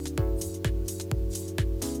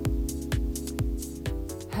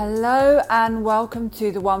Hello and welcome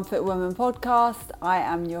to the One Fit Woman podcast. I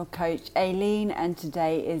am your coach Aileen and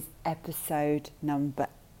today is episode number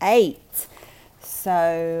 8.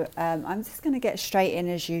 So I'm just going to get straight in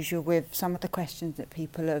as usual with some of the questions that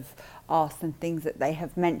people have asked and things that they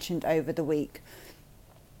have mentioned over the week.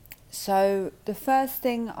 So the first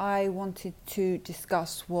thing I wanted to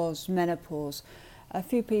discuss was menopause. A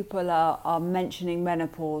few people are mentioning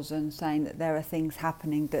menopause and saying that there are things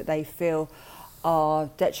happening that they feel are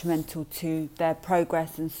detrimental to their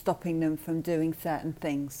progress and stopping them from doing certain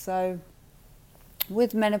things. So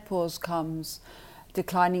with menopause comes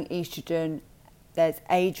declining estrogen. There's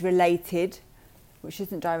age-related, which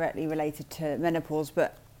isn't directly related to menopause,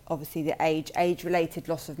 but obviously the age-related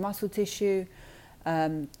loss of muscle tissue.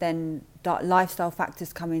 Then lifestyle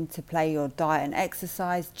factors come into play, your diet and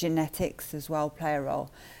exercise, genetics as well play a role.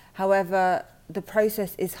 However, the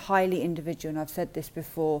process is highly individual, and I've said this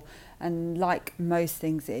before, and like most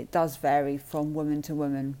things, it does vary from woman to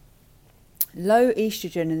woman. Low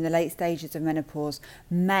estrogen in the late stages of menopause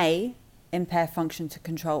may impair function to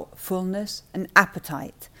control fullness and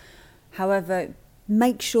appetite. However,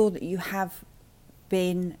 make sure that you have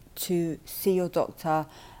been to see your doctor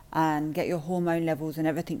and get your hormone levels and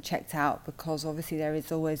everything checked out, because obviously there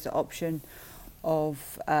is always the option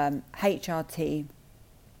of HRT,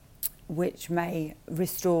 which may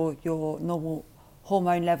restore your normal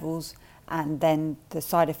hormone levels, and then the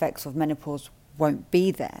side effects of menopause won't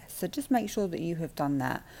be there. So just make sure that you have done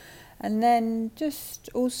that. And then just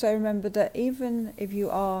also remember that even if you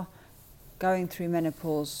are going through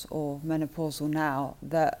menopause or menopausal now,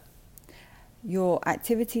 that your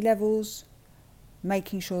activity levels,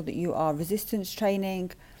 making sure that you are resistance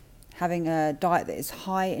training, having a diet that is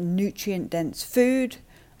high in nutrient dense food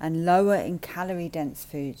and lower in calorie dense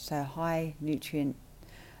food. So high nutrient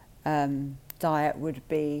diet would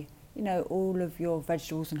be, all of your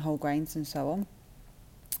vegetables and whole grains and so on.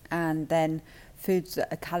 And then foods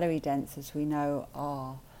that are calorie dense, as we know,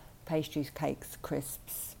 are pastries, cakes,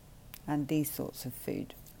 crisps, and these sorts of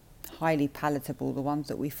food. Highly palatable, the ones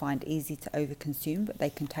that we find easy to overconsume, but they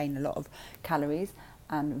contain a lot of calories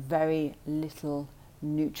and very little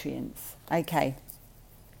nutrients. Okay.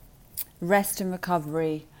 Rest and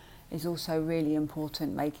recovery is also really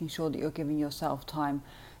important, making sure that you're giving yourself time.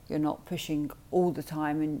 You're not pushing all the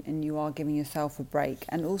time and you are giving yourself a break.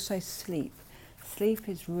 And also sleep. Sleep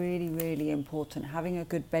is really, really important. Having a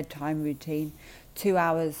good bedtime routine, 2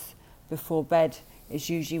 hours before bed is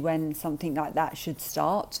usually when something like that should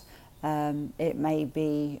start. It may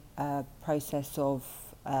be a process of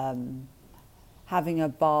having a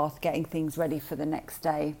bath, getting things ready for the next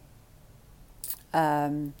day.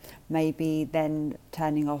 Maybe then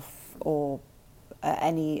turning off or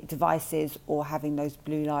any devices, or having those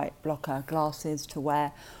blue light blocker glasses to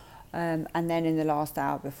wear. And then in the last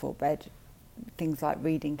hour before bed, things like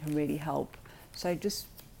reading can really help. So just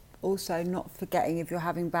also not forgetting, if you're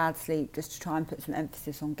having bad sleep, just to try and put some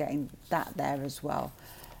emphasis on getting that there as well.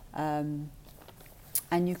 And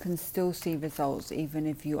you can still see results even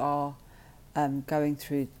if you are going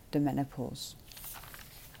through the menopause.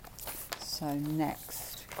 So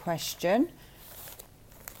next question.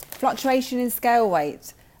 Fluctuation in scale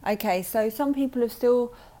weight. Okay, so some people have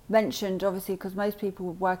still mentioned, obviously, because most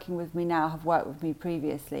people working with me now have worked with me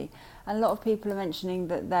previously, and a lot of people are mentioning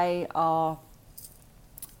that they are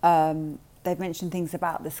they've mentioned things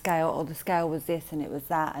about the scale, or the scale was this and it was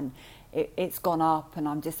that, and it's gone up and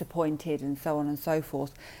I'm disappointed, and so on and so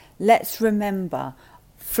forth. Let's remember,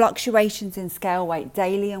 fluctuations in scale weight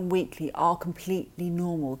daily and weekly are completely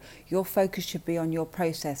normal. Your focus should be on your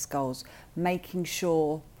process goals, making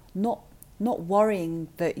sure, not worrying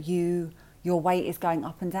that your weight is going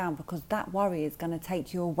up and down, because that worry is going to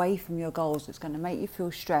take you away from your goals. It's going to make you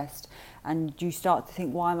feel stressed, and you start to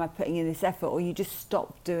think, why am I putting in this effort? Or you just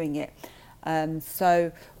stop doing it.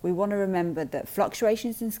 So we want to remember that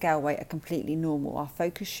fluctuations in scale weight are completely normal. Our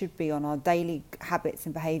focus should be on our daily habits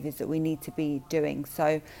and behaviours that we need to be doing.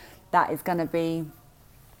 So that is going to be,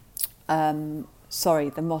 sorry,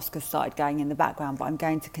 the mosque has started going in the background, but I'm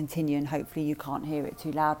going to continue and hopefully you can't hear it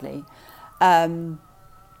too loudly.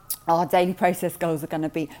 Our daily process goals are going to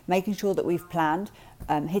be making sure that we've planned,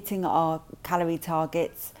 hitting our calorie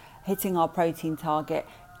targets, hitting our protein target,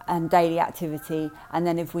 and daily activity, and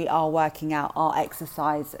then if we are working out, our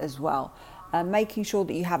exercise as well. Making sure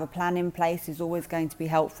that you have a plan in place is always going to be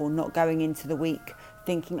helpful, not going into the week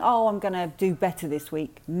thinking, oh, I'm going to do better this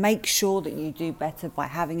week. Make sure that you do better by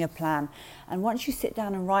having a plan. And once you sit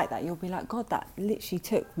down and write that, you'll be like, God, that literally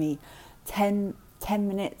took me 10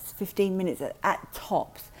 minutes, 15 minutes at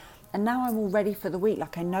tops. And now I'm all ready for the week,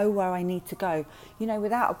 like I know where I need to go. You know,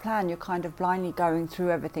 without a plan, you're kind of blindly going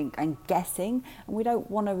through everything and guessing, and we don't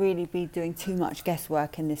want to really be doing too much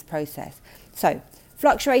guesswork in this process. So,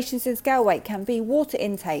 fluctuations in scale weight can be water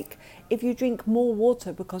intake. If you drink more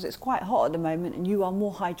water because it's quite hot at the moment and you are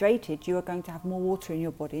more hydrated, you are going to have more water in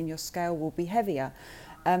your body and your scale will be heavier.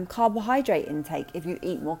 Carbohydrate intake, if you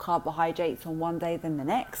eat more carbohydrates on one day than the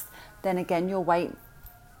next, then again your weight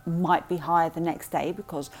might be higher the next day,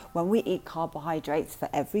 because when we eat carbohydrates, for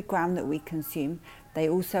every gram that we consume, they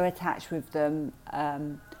also attach with them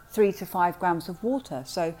 3 to 5 grams of water.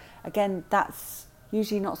 So again, that's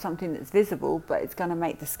usually not something that's visible, but it's going to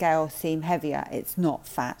make the scale seem heavier. It's not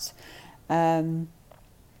fat.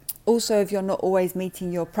 Also, if you're not always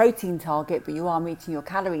meeting your protein target, but you are meeting your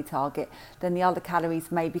calorie target, then the other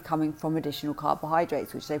calories may be coming from additional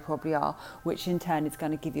carbohydrates, which they probably are, which in turn is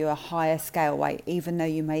going to give you a higher scale weight, even though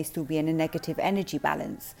you may still be in a negative energy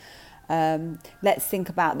balance. Let's think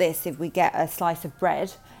about this. If we get a slice of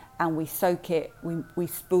bread and we soak it, we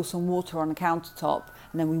spill some water on the countertop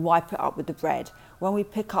and then we wipe it up with the bread. When we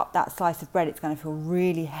pick up that slice of bread, it's going to feel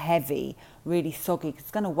really heavy, really soggy, because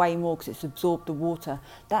it's going to weigh more because it's absorbed the water.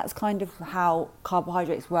 That's kind of how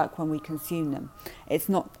carbohydrates work when we consume them. It's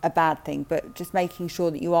not a bad thing, but just making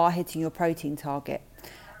sure that you are hitting your protein target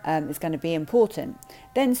is going to be important.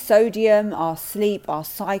 Then sodium, our sleep, our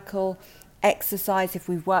cycle, exercise. If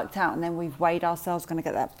we've worked out and then we've weighed ourselves, going to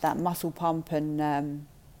get that muscle pump, and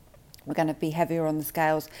we're going to be heavier on the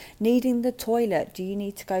scales. Needing the toilet. Do you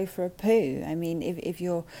need to go for a poo? I mean, if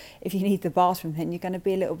you need the bathroom, then you're going to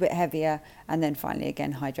be a little bit heavier. And then finally,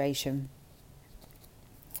 again, hydration.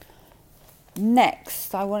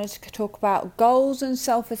 Next, I wanted to talk about goals and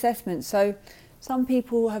self-assessment. So some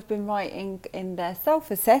people have been writing in their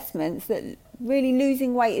self-assessments that really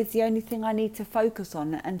losing weight is the only thing I need to focus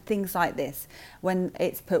on, and things like this. When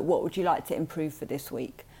it's put, what would you like to improve for this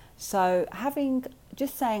week? So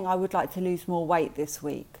just saying I would like to lose more weight this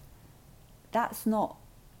week, that's not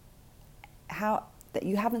how, that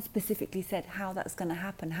you haven't specifically said how that's going to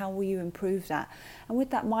happen. How will you improve that? And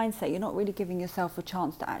with that mindset, you're not really giving yourself a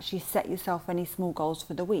chance to actually set yourself any small goals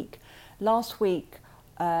for the week. Last week,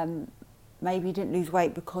 maybe you didn't lose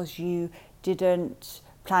weight because you didn't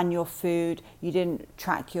plan your food, you didn't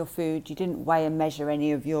track your food, you didn't weigh and measure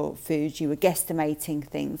any of your foods, you were guesstimating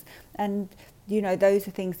things. And you know, those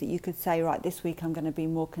are things that you could say, right, this week I'm going to be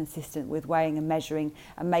more consistent with weighing and measuring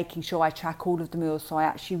and making sure I track all of the meals so I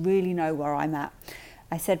actually really know where I'm at.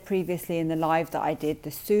 I said previously in the live that I did,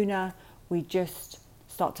 the sooner we just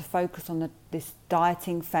start to focus on this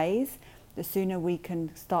dieting phase, the sooner we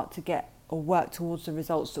can start to get or work towards the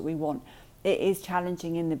results that we want. It is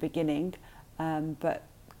challenging in the beginning, but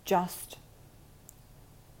just,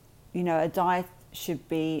 you know, a diet should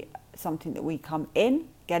be something that we come in,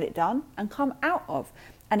 get it done, and come out of.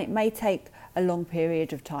 And it may take a long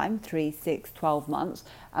period of time, 3, 6, 12 months,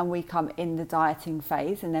 and we come in the dieting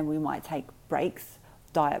phase, and then we might take breaks,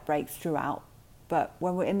 diet breaks throughout. But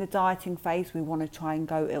when we're in the dieting phase, we want to try and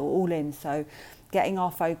go all in. So getting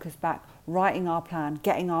our focus back, writing our plan,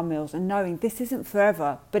 getting our meals, and knowing this isn't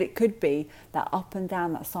forever, but it could be that up and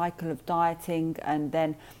down, that cycle of dieting and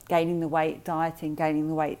then gaining the weight, dieting, gaining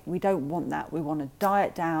the weight. We don't want that. We want to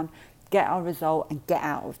diet down, get our result, and get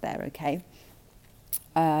out of there, okay?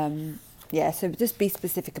 So just be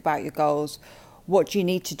specific about your goals. What do you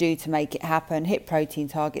need to do to make it happen? Hit protein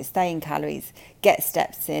targets, stay in calories, get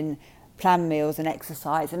steps in, plan meals and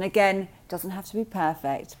exercise. And again, it doesn't have to be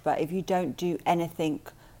perfect, but if you don't do anything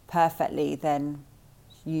perfectly, then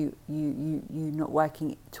you're not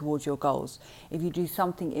working towards your goals. If you do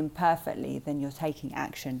something imperfectly, then you're taking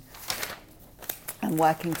action and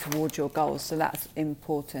working towards your goals. So that's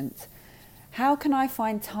important. How can I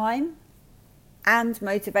find time and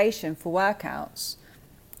motivation for workouts?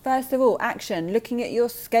 First of all, action, looking at your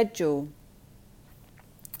schedule.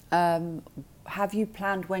 Have you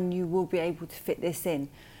planned when you will be able to fit this in?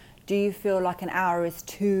 Do you feel like an hour is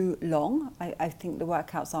too long? I think the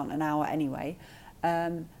workouts aren't an hour anyway.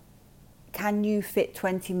 Can you fit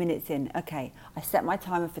 20 minutes in? Okay, I set my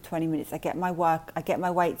timer for 20 minutes. I get my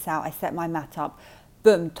weights out. I set my mat up.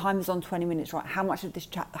 Boom, time is on 20 minutes. Right, how much of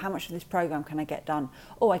this program can I get done?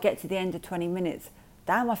 Oh, I get to the end of 20 minutes.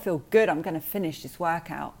 Damn, I feel good. I'm going to finish this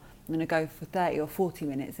workout. I'm going to go for 30 or 40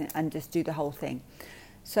 minutes and just do the whole thing.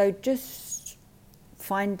 So just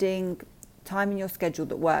finding time in your schedule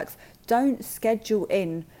that works. Don't schedule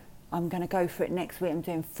in, I'm going to go for it next week, I'm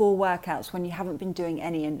doing 4 workouts, when you haven't been doing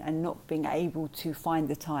any and not being able to find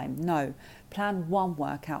the time. No, plan 1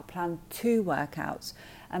 workout, plan 2 workouts,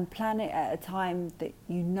 and plan it at a time that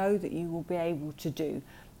you know that you will be able to do.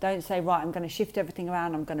 Don't say, right, I'm going to shift everything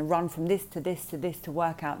around. I'm going to run from this to this to this to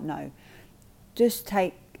work out. No, just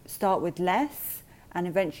start with less, and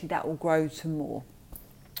eventually that will grow to more.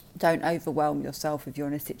 Don't overwhelm yourself if you're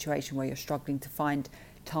in a situation where you're struggling to find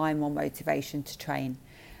time or motivation to train.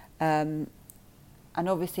 And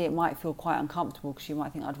obviously it might feel quite uncomfortable, because you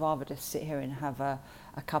might think, I'd rather just sit here and have a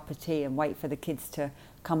cup of tea and wait for the kids to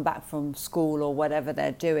come back from school or whatever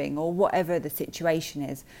they're doing, or whatever the situation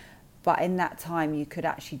is. But in that time you could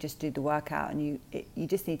actually just do the workout, and you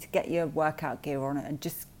just need to get your workout gear on it and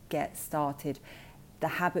just get started. The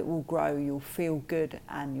habit will grow, you'll feel good,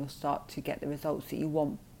 and you'll start to get the results that you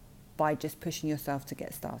want by just pushing yourself to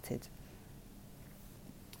get started.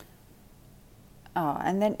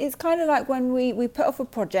 And then it's kind of like when we put off a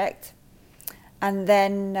project, and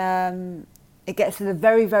then it gets to the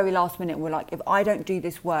very, very last minute. We're like, if I don't do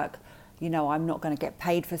this work, I'm not going to get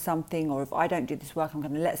paid for something, or if I don't do this work, I'm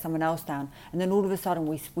going to let someone else down. And then all of a sudden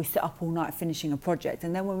we sit up all night finishing a project.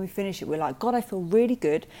 And then when we finish it, we're like, God, I feel really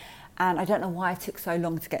good. And I don't know why it took so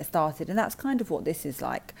long to get started. And that's kind of what this is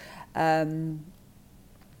like.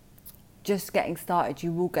 Just getting started,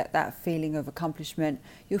 you will get that feeling of accomplishment,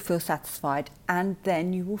 you'll feel satisfied, and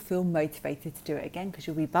then you will feel motivated to do it again, because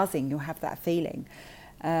you'll be buzzing, you'll have that feeling.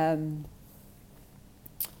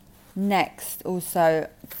 Next, also,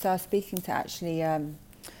 so I was speaking to actually a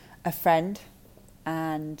friend,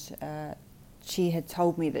 and she had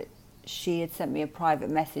told me that she had sent me a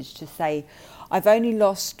private message to say, I've only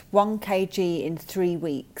lost 1 kg in 3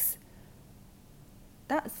 weeks.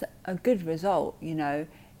 That's a good result,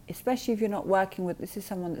 especially if you're not working with, this is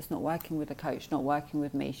someone that's not working with a coach, not working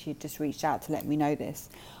with me. She just reached out to let me know this.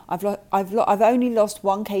 I've only lost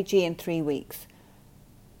 1 kg in 3 weeks.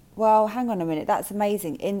 Well, hang on a minute, that's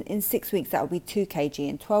amazing. In 6 weeks, that will be 2 kg.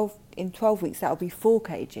 In 12 weeks, that will be 4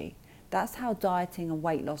 kg. That's how dieting and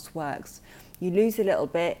weight loss works. You lose a little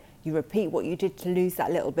bit, you repeat what you did to lose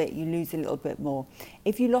that little bit, you lose a little bit more.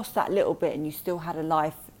 If you lost that little bit and you still had a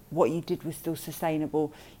life, what you did was still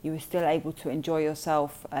sustainable, you were still able to enjoy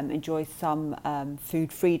yourself, enjoy some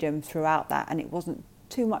food freedom throughout that, and it wasn't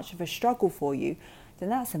too much of a struggle for you, then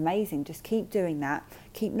that's amazing. Just keep doing that,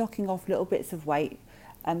 keep knocking off little bits of weight,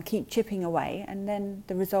 keep chipping away, and then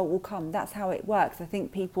the result will come. That's how it works. I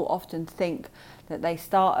think people often think that they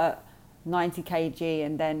start at 90 kg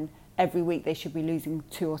and then every week they should be losing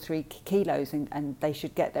 2 or 3 kilos and they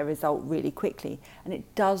should get their result really quickly. And it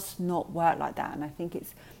does not work like that. And I think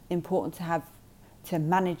it's important to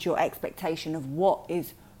manage your expectation of what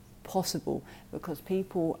is possible, because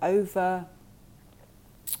people they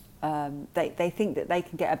think that they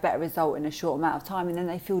can get a better result in a short amount of time, and then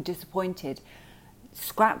they feel disappointed.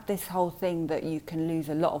 Scrap this whole thing that you can lose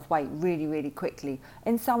a lot of weight really, really quickly.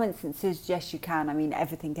 In some instances, yes, you can. I mean,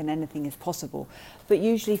 everything and anything is possible. But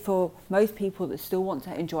usually for most people that still want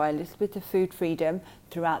to enjoy a little bit of food freedom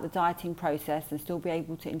throughout the dieting process and still be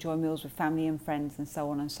able to enjoy meals with family and friends and so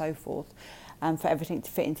on and so forth, for everything to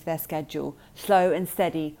fit into their schedule, slow and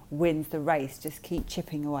steady wins the race. Just keep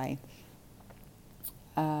chipping away.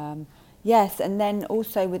 Yes, and then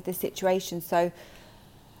also with the situation, so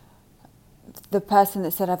the person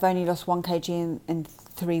that said, I've only lost 1 kg in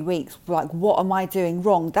 3 weeks, like, what am I doing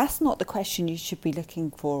wrong? That's not the question you should be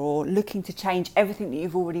looking for, or looking to change everything that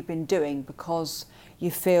you've already been doing because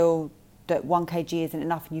you feel that 1 kg isn't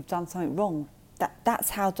enough and you've done something wrong. That's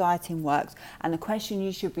how dieting works. And the question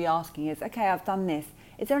you should be asking is, okay, I've done this.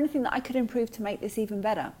 Is there anything that I could improve to make this even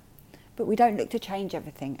better? But we don't look to change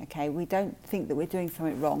everything, okay? We don't think that we're doing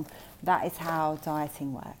something wrong. That is how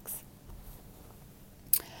dieting works.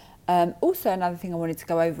 Also, another thing I wanted to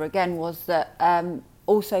go over again was that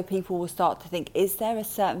also people will start to think, is there a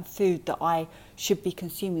certain food that I should be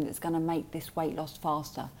consuming that's going to make this weight loss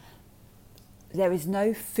faster? There is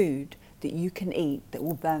no food that you can eat that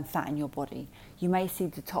will burn fat in your body. You may see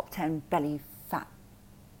the top 10 belly fat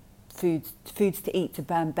foods to eat to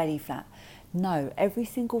burn belly fat. No, every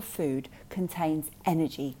single food contains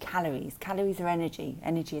energy, calories. Calories are energy.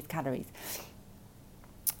 Energy is calories.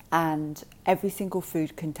 And every single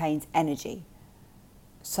food contains energy.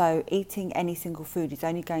 So eating any single food is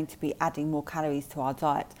only going to be adding more calories to our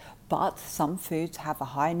diet. But some foods have a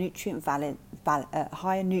higher nutrient value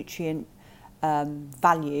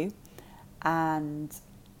and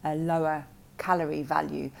a lower calorie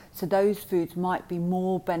value. So those foods might be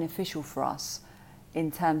more beneficial for us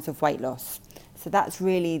in terms of weight loss. So that's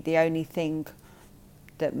really the only thing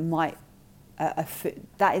that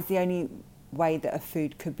that is the only way that a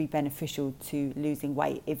food could be beneficial to losing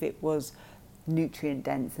weight. If it was nutrient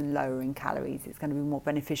dense and lower in calories, it's going to be more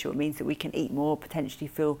beneficial. It means that we can eat more, potentially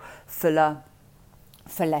feel fuller,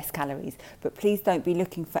 for less calories. But please don't be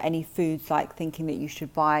looking for any foods like thinking that you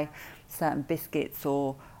should buy certain biscuits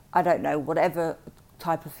or I don't know, whatever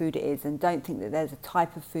type of food it is, and don't think that there's a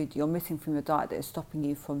type of food that you're missing from your diet that is stopping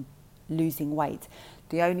you from losing weight.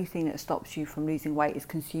 The only thing that stops you from losing weight is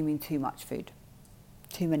consuming too much food,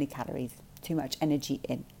 too many calories, too much energy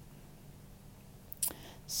in.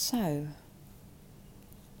 So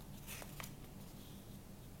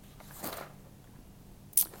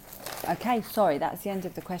okay, sorry, that's the end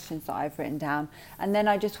of the questions that I've written down. And then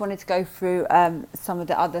I just wanted to go through some of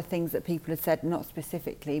the other things that people had said, not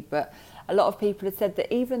specifically, but a lot of people had said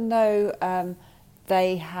that even though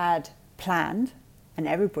they had planned, and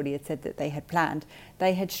everybody had said that they had planned,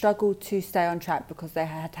 they had struggled to stay on track because they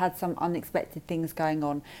had had some unexpected things going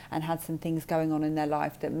on and had some things going on in their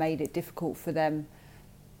life that made it difficult for them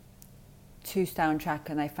to stay on track,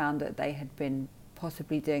 and they found that they had been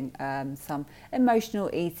possibly doing some emotional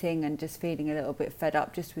eating and just feeling a little bit fed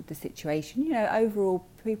up just with the situation. You know, overall,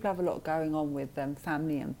 people have a lot going on with them,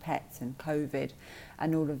 family and pets and COVID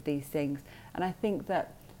and all of these things. And I think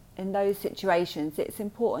that in those situations, it's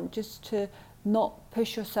important just to not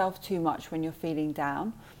push yourself too much when you're feeling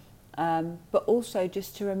down, but also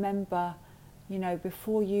just to remember, you know,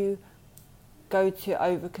 before you go to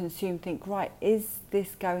overconsume, think, right, is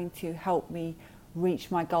this going to help me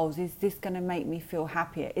reach my goals? Is this going to make me feel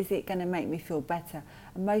happier? Is it going to make me feel better?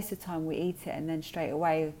 And most of the time we eat it and then straight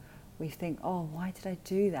away we think, oh, why did I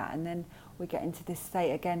do that? And then we get into this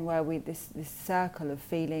state again where we this circle of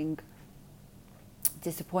feeling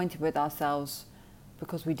disappointed with ourselves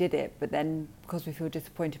because we did it, but then because we feel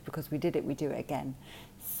disappointed because we did it, we do it again.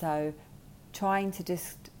 So trying to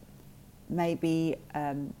just maybe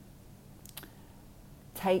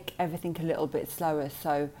take everything a little bit slower.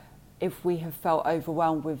 So if we have felt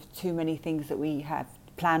overwhelmed with too many things that we have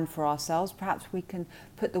planned for ourselves, perhaps we can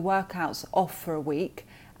put the workouts off for a week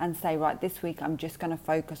and say, right, this week I'm just going to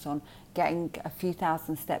focus on getting a few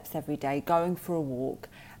thousand steps every day, going for a walk,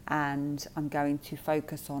 and I'm going to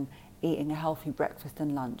focus on eating a healthy breakfast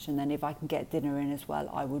and lunch, and then if I can get dinner in as well,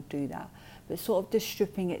 I will do that. But sort of just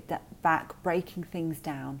stripping it back, breaking things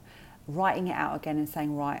down, writing it out again and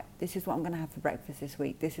saying, right, this is what I'm going to have for breakfast this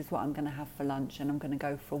week, this is what I'm going to have for lunch, and I'm going to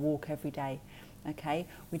go for a walk every day. Okay,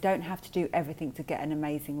 we don't have to do everything to get an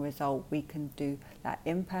amazing result. We can do that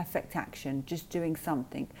imperfect action, just doing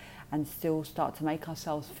something, and still start to make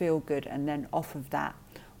ourselves feel good, and then off of that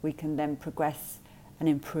we can then progress and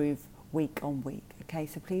improve week on week. Okay,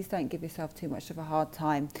 so please don't give yourself too much of a hard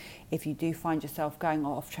time if you do find yourself going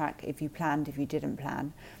off track, if you planned, if you didn't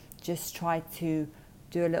plan. Just try to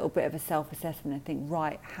do a little bit of a self-assessment and think,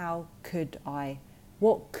 right,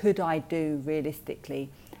 what could I do realistically?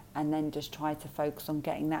 And then just try to focus on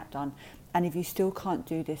getting that done. And if you still can't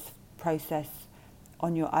do this process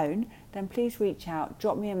on your own, then please reach out,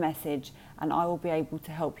 drop me a message, and I will be able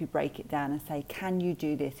to help you break it down and say, can you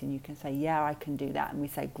do this? And you can say, yeah, I can do that. And we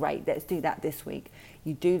say, great, let's do that this week.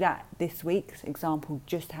 You do that this week, example,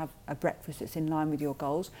 just have a breakfast that's in line with your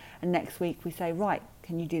goals. And next week we say, right,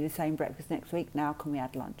 can you do the same breakfast next week? Now can we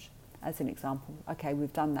add lunch? As an example. Okay,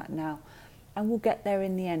 we've done that now. And we'll get there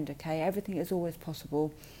in the end, okay? Everything is always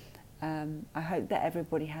possible. I hope that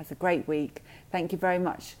everybody has a great week. Thank you very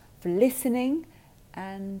much for listening.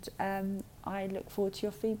 And I look forward to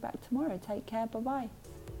your feedback tomorrow. Take care. Bye-bye.